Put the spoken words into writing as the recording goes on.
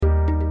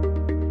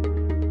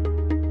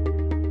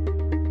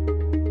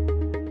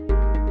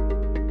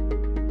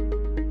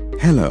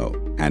Hello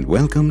and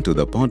welcome to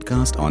the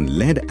podcast on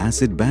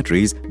lead-acid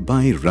batteries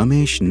by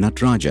Ramesh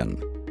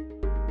Natarajan.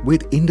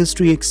 With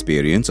industry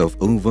experience of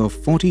over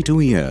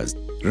 42 years,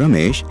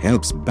 Ramesh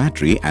helps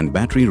battery and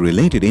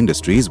battery-related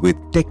industries with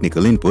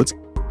technical inputs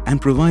and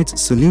provides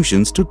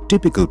solutions to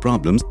typical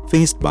problems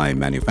faced by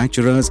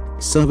manufacturers,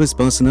 service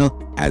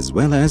personnel, as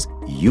well as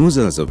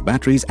users of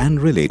batteries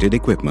and related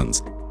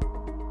equipments.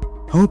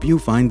 Hope you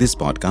find this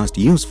podcast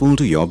useful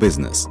to your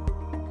business.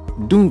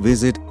 Do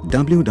visit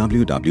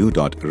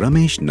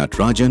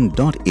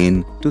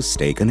www.rameshnatarajan.in to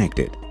stay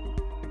connected.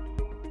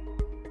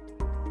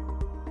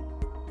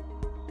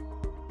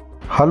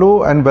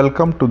 Hello and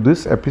welcome to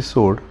this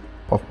episode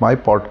of my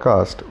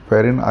podcast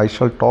wherein I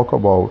shall talk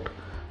about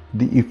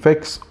the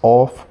effects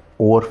of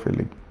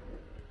overfilling.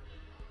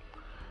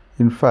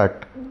 In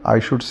fact, I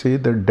should say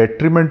the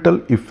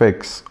detrimental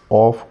effects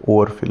of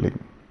overfilling.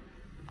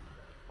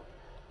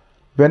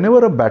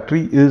 Whenever a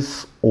battery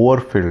is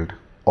overfilled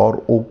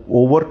or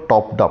over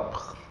topped up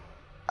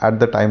at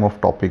the time of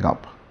topping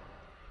up,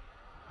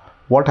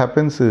 what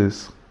happens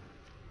is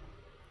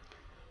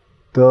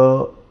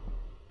the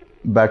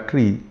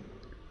battery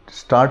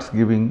starts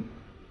giving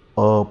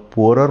a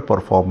poorer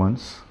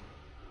performance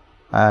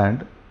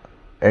and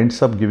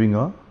ends up giving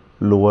a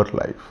lower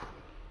life.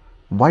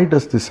 Why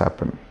does this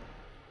happen?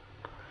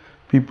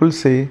 People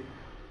say,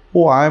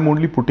 oh, I am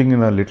only putting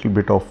in a little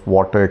bit of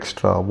water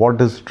extra. What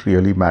does it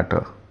really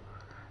matter?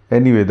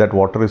 Anyway, that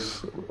water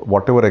is,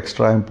 whatever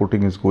extra I am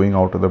putting is going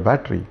out of the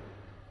battery.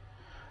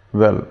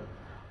 Well,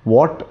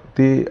 what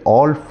they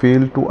all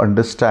fail to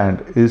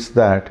understand is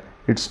that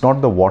it's not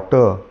the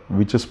water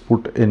which is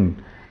put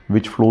in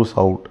which flows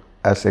out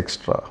as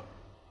extra.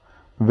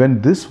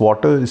 When this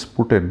water is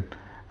put in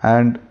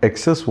and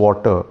excess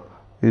water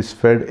is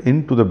fed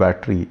into the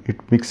battery,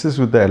 it mixes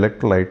with the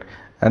electrolyte,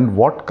 and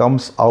what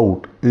comes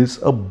out is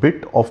a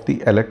bit of the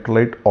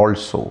electrolyte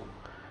also.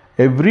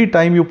 Every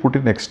time you put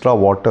in extra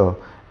water,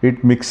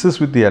 it mixes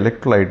with the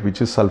electrolyte, which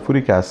is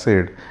sulfuric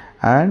acid,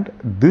 and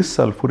this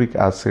sulfuric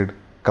acid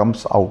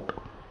comes out.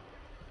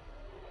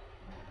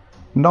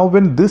 Now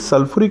when this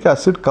sulfuric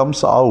acid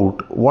comes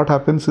out, what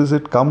happens is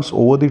it comes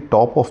over the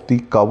top of the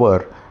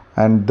cover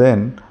and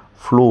then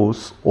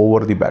flows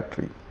over the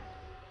battery.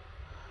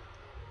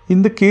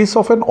 In the case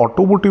of an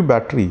automotive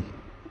battery,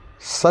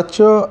 such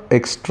a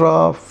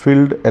extra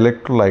filled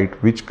electrolyte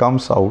which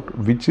comes out,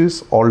 which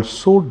is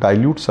also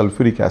dilute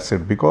sulfuric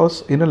acid,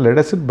 because in a lead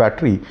acid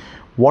battery,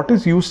 what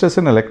is used as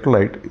an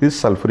electrolyte is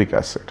sulfuric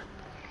acid.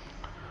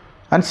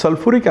 And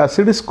sulfuric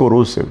acid is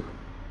corrosive.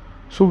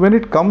 So when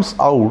it comes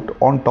out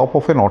on top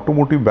of an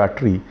automotive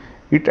battery,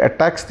 it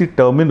attacks the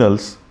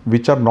terminals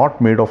which are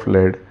not made of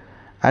lead,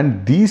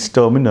 and these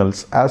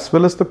terminals as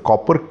well as the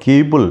copper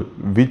cable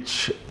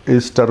which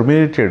is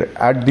terminated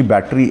at the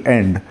battery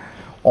end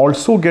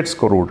also gets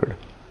corroded.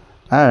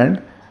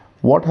 And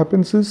what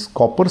happens is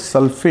copper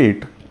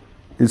sulfate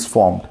is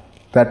formed.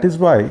 That is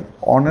why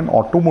on an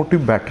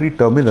automotive battery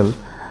terminal,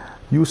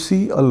 you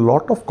see a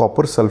lot of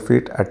copper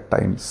sulfate at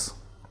times.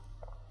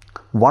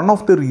 One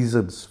of the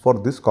reasons for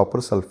this copper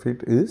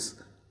sulfate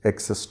is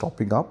excess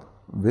topping up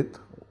with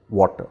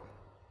water.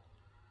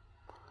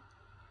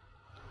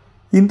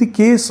 In the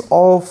case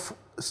of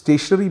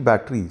stationary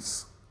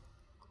batteries,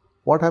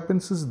 what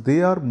happens is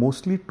they are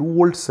mostly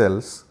 2-volt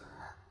cells.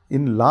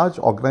 In large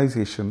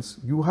organizations,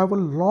 you have a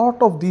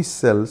lot of these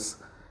cells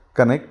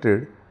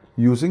connected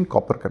using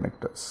copper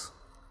connectors.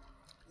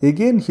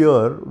 Again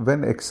here,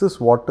 when excess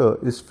water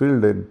is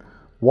filled in,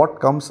 what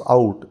comes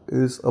out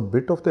is a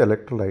bit of the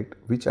electrolyte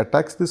which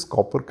attacks these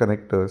copper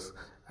connectors,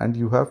 and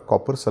you have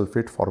copper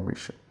sulfate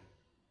formation.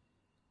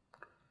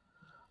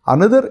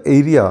 Another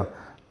area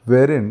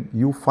wherein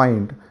you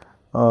find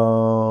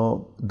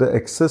the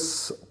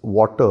excess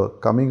water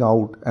coming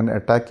out and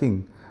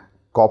attacking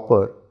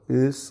copper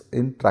is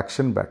in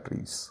traction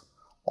batteries.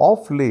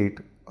 Of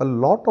late, a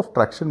lot of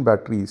traction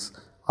batteries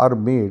are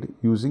made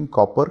using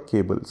copper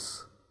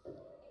cables.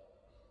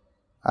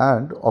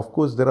 And of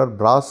course, there are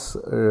brass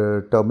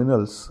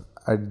terminals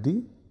at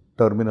the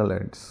terminal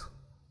ends.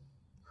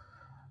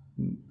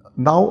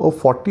 Now, a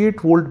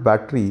 48-volt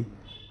battery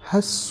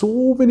has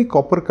so many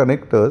copper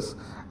connectors,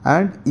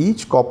 and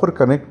each copper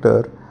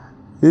connector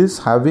is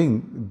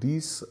having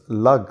these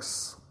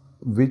lugs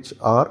which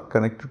are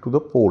connected to the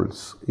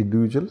poles,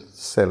 individual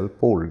cell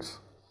poles.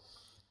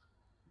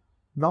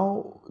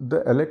 Now,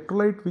 the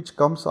electrolyte which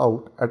comes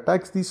out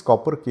attacks these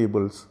copper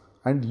cables,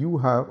 and you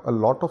have a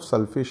lot of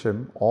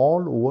sulfation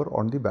all over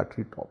on the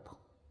battery top.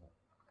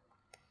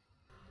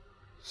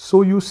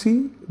 So you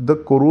see, the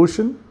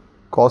corrosion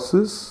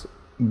causes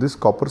this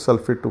copper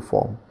sulfate to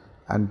form,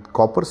 and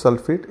copper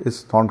sulfate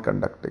is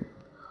non-conducting.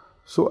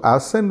 So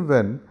as and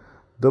when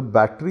the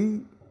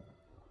battery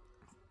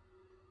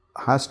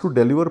has to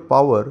deliver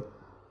power,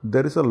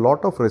 there is a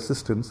lot of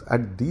resistance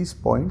at these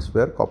points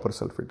where copper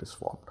sulfate is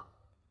formed.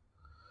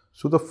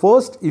 So the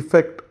first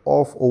effect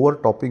of over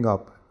topping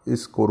up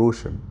is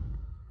corrosion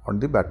on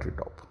the battery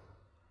top.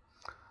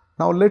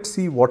 Now let's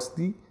see what's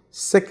the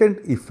second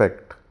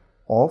effect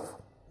of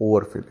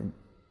overfilling.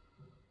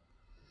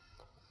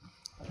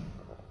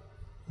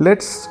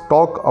 Let's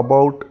talk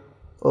about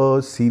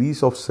a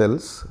series of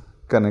cells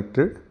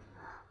connected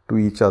to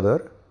each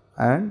other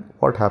and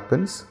what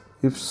happens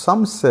if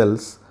some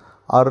cells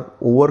are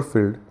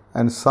overfilled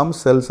and some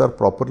cells are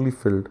properly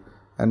filled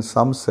and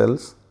some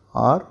cells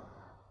are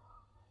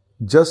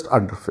just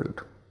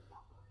underfilled.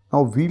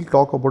 Now we'll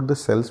talk about the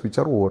cells which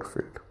are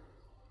overfilled.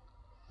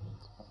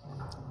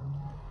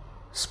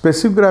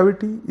 Specific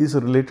gravity is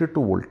related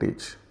to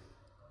voltage.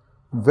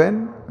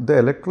 When the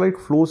electrolyte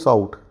flows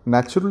out,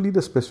 naturally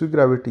the specific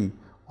gravity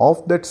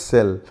of that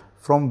cell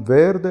from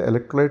where the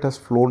electrolyte has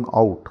flown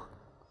out,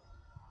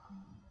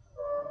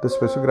 the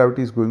specific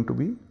gravity is going to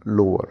be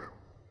lower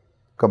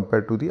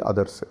compared to the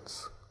other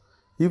cells.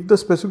 If the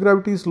specific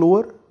gravity is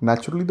lower,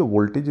 naturally the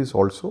voltage is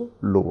also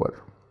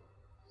lower.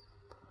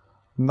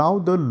 Now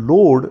the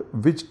load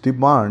which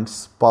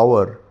demands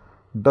power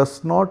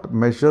does not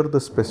measure the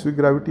specific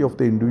gravity of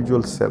the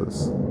individual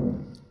cells.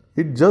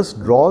 It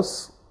just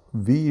draws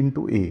V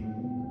into A.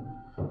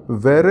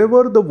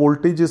 Wherever the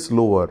voltage is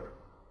lower,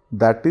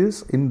 that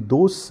is in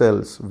those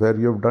cells where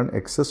you have done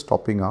excess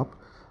topping up,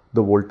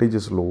 the voltage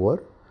is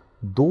lower,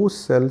 those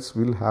cells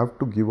will have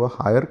to give a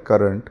higher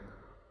current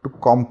to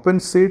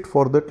compensate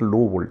for that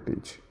low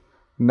voltage.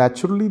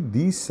 Naturally,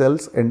 these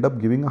cells end up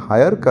giving a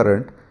higher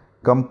current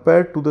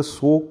compared to the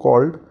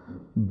so-called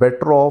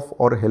better off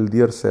or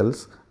healthier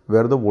cells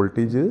where the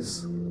voltage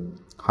is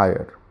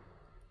higher.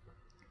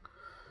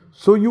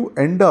 So you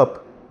end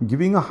up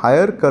giving a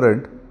higher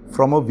current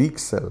from a weak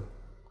cell.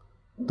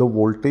 The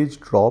voltage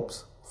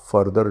drops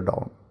further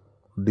down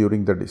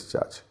during the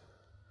discharge,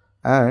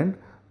 and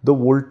the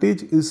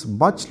voltage is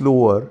much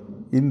lower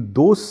in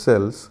those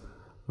cells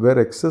where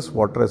excess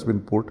water has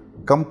been put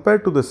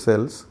compared to the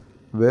cells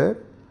where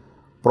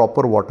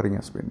proper watering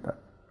has been done.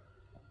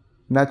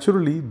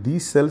 Naturally,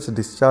 these cells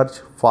discharge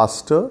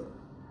faster,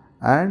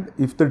 and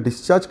if the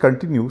discharge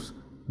continues,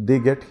 they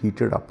get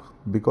heated up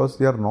because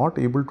they are not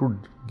able to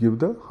give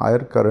the higher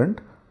current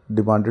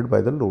demanded by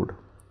the load.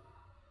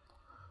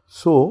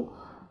 So,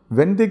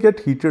 when they get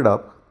heated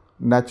up,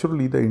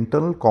 naturally the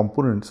internal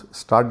components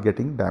start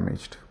getting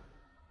damaged.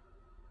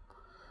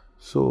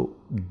 So,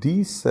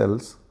 these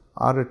cells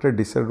are at a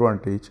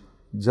disadvantage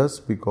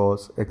just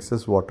because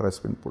excess water has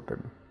been put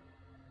in.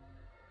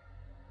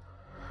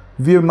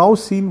 We have now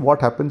seen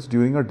what happens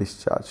during a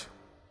discharge.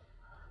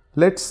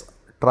 Let's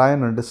try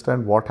and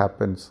understand what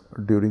happens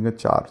during a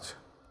charge.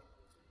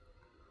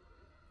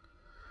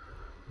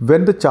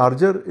 When the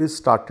charger is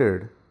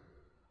started,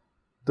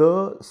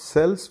 the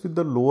cells with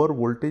the lower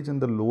voltage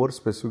and the lower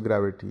specific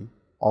gravity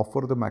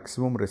offer the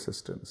maximum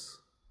resistance.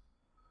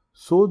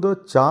 So the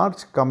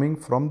charge coming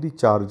from the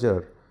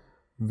charger,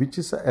 which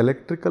is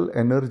electrical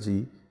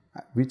energy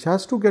which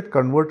has to get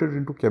converted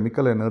into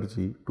chemical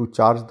energy to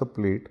charge the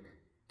plate,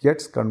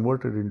 gets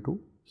converted into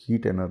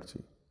heat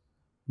energy,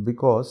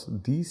 because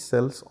these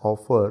cells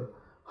offer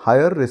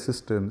higher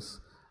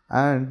resistance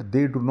and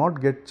they do not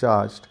get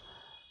charged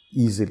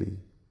easily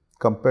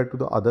compared to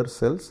the other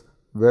cells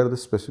where the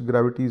specific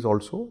gravity is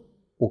also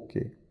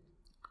okay.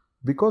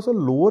 Because a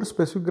lower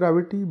specific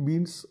gravity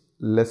means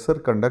lesser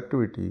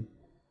conductivity,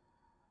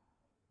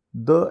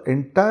 the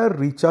entire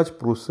recharge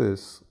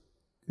process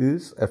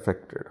is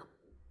affected.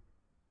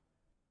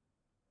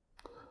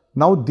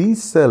 Now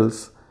these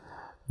cells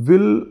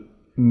will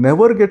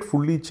never get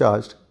fully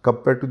charged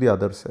compared to the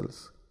other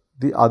cells.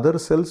 The other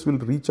cells will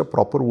reach a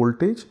proper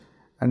voltage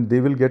and they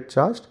will get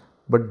charged,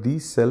 but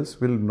these cells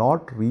will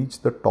not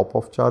reach the top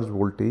of charge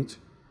voltage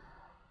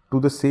to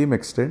the same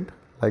extent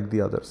like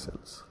the other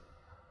cells.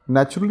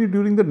 Naturally,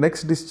 during the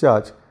next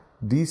discharge,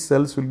 these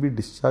cells will be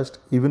discharged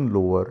even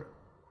lower,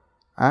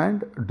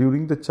 and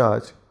during the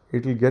charge,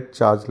 it will get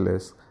charged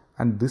less,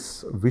 and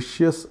this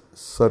vicious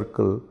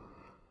circle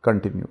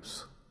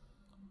continues.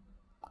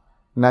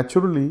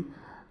 Naturally,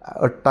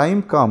 a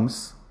time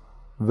comes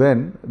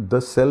when the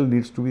cell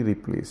needs to be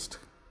replaced.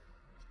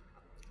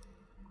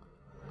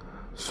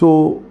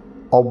 So,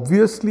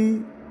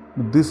 obviously,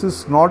 this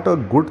is not a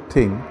good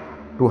thing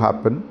to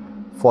happen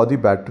for the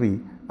battery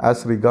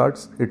as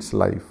regards its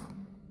life.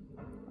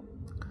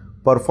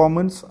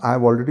 Performance, I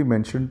have already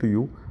mentioned to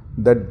you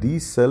that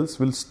these cells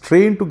will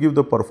strain to give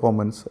the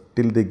performance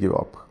till they give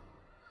up.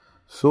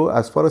 So,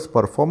 as far as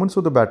performance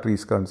of the battery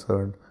is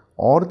concerned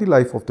or the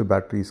life of the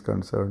battery is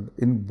concerned,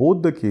 in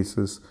both the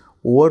cases,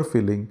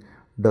 overfilling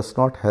does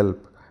not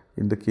help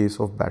in the case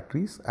of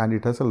batteries, and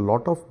it has a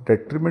lot of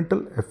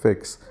detrimental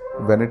effects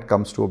when it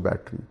comes to a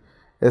battery,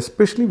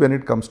 especially when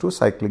it comes to a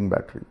cycling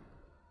battery.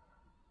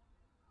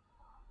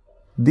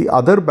 The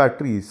other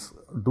batteries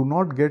do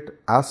not get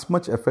as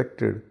much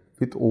affected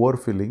with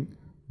overfilling,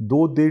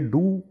 though they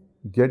do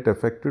get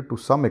affected to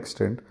some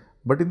extent,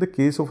 but in the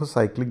case of a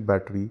cyclic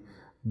battery,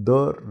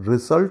 the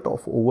result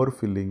of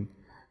overfilling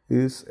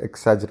is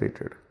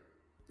exaggerated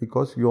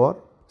because you are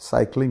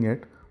cycling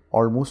it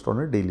almost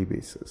on a daily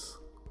basis.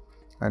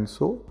 And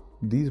so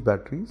these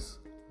batteries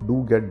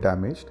do get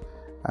damaged,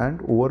 and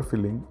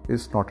overfilling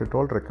is not at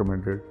all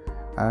recommended,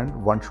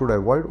 and one should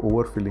avoid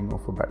overfilling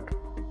of a battery.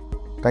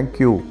 Thank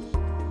you.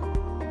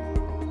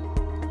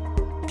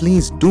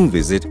 please do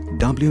visit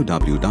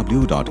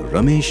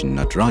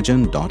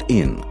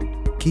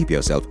www.rameshnatrajan.in. Keep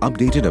yourself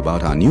updated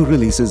about our new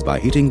releases by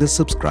hitting the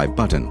subscribe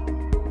button.